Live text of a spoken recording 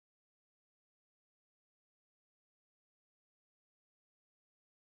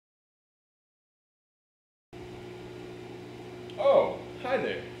Hi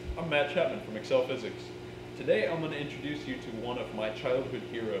there, I'm Matt Chapman from Excel Physics. Today I'm going to introduce you to one of my childhood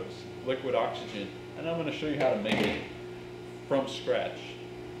heroes, liquid oxygen, and I'm going to show you how to make it from scratch.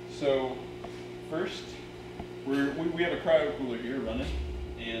 So first, we have a cryocooler here running,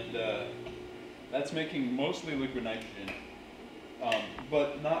 and that's making mostly liquid nitrogen,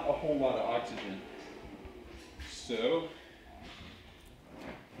 but not a whole lot of oxygen. So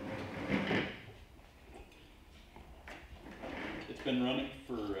it's been running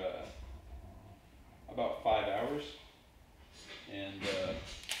for about 5 hours and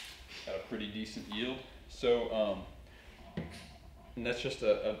got a pretty decent yield. So and that's just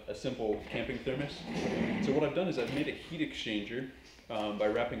a simple camping thermos. So what I've done is I've made a heat exchanger by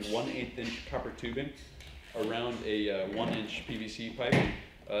wrapping 1/8 inch copper tubing around a 1-inch PVC pipe.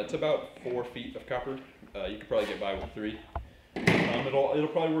 It's about 4 feet of copper. You could probably get by with 3. It'll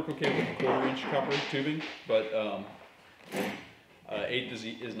probably work okay with 1/4 inch copper tubing, but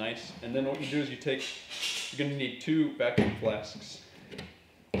 1/8 is nice. And then what you do is you're going to need 2 vacuum flasks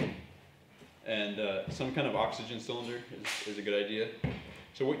and some kind of oxygen cylinder is a good idea.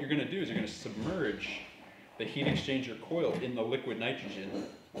 So what you're going to do is you're going to submerge the heat exchanger coil in the liquid nitrogen.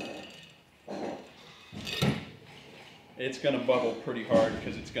 It's going to bubble pretty hard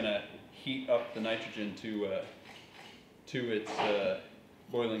because it's going to heat up the nitrogen to its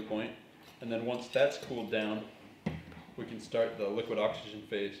boiling point. And then once that's cooled down, we can start the liquid oxygen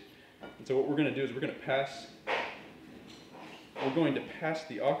phase. And so what we're going to do is we're going to pass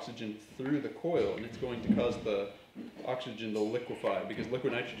the oxygen through the coil, and it's going to cause the oxygen to liquefy because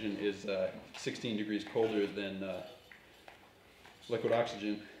liquid nitrogen is 16 degrees colder than liquid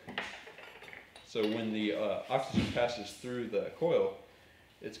oxygen. So when the oxygen passes through the coil,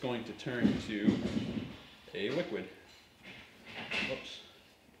 it's going to turn to a liquid. Whoops.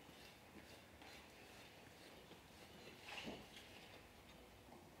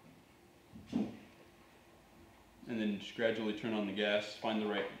 And then just gradually turn on the gas, find the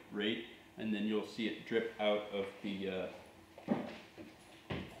right rate, and then you'll see it drip out of the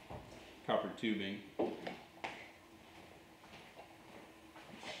copper tubing.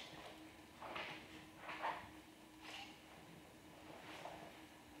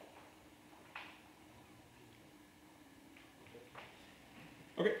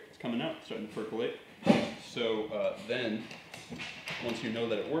 Okay, it's coming out, it's starting to percolate. So then, once you know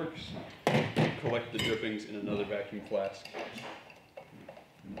that it works, collect the drippings in another vacuum flask.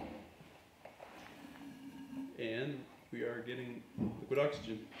 And we are getting liquid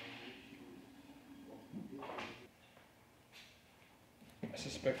oxygen. I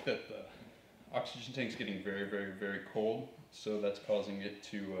suspect that the oxygen tank is getting very, very, very cold, so that's causing it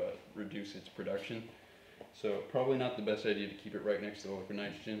to reduce its production. So probably not the best idea to keep it right next to the liquid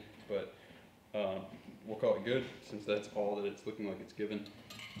nitrogen, but we'll call it good since that's all that it's looking like it's given.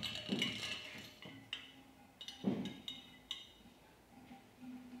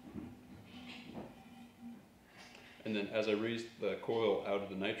 And then as I raise the coil out of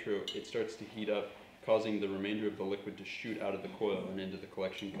the nitro, it starts to heat up, causing the remainder of the liquid to shoot out of the coil and into the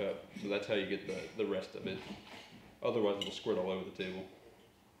collection cup. So that's how you get the rest of it. Otherwise it'll squirt all over the table.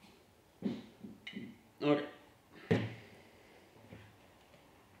 Okay.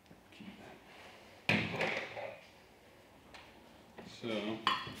 So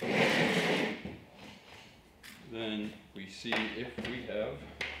then we see if we have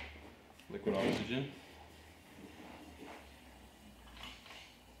liquid oxygen.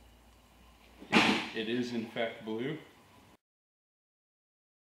 It is in fact blue.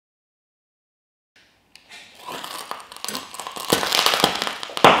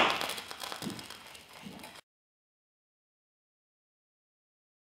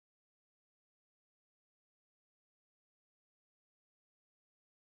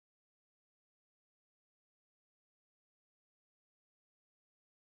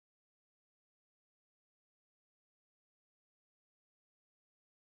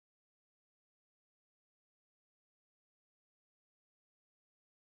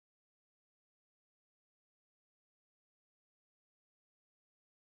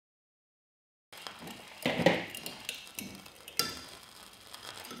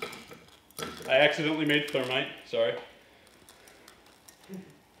 I accidentally made thermite, sorry.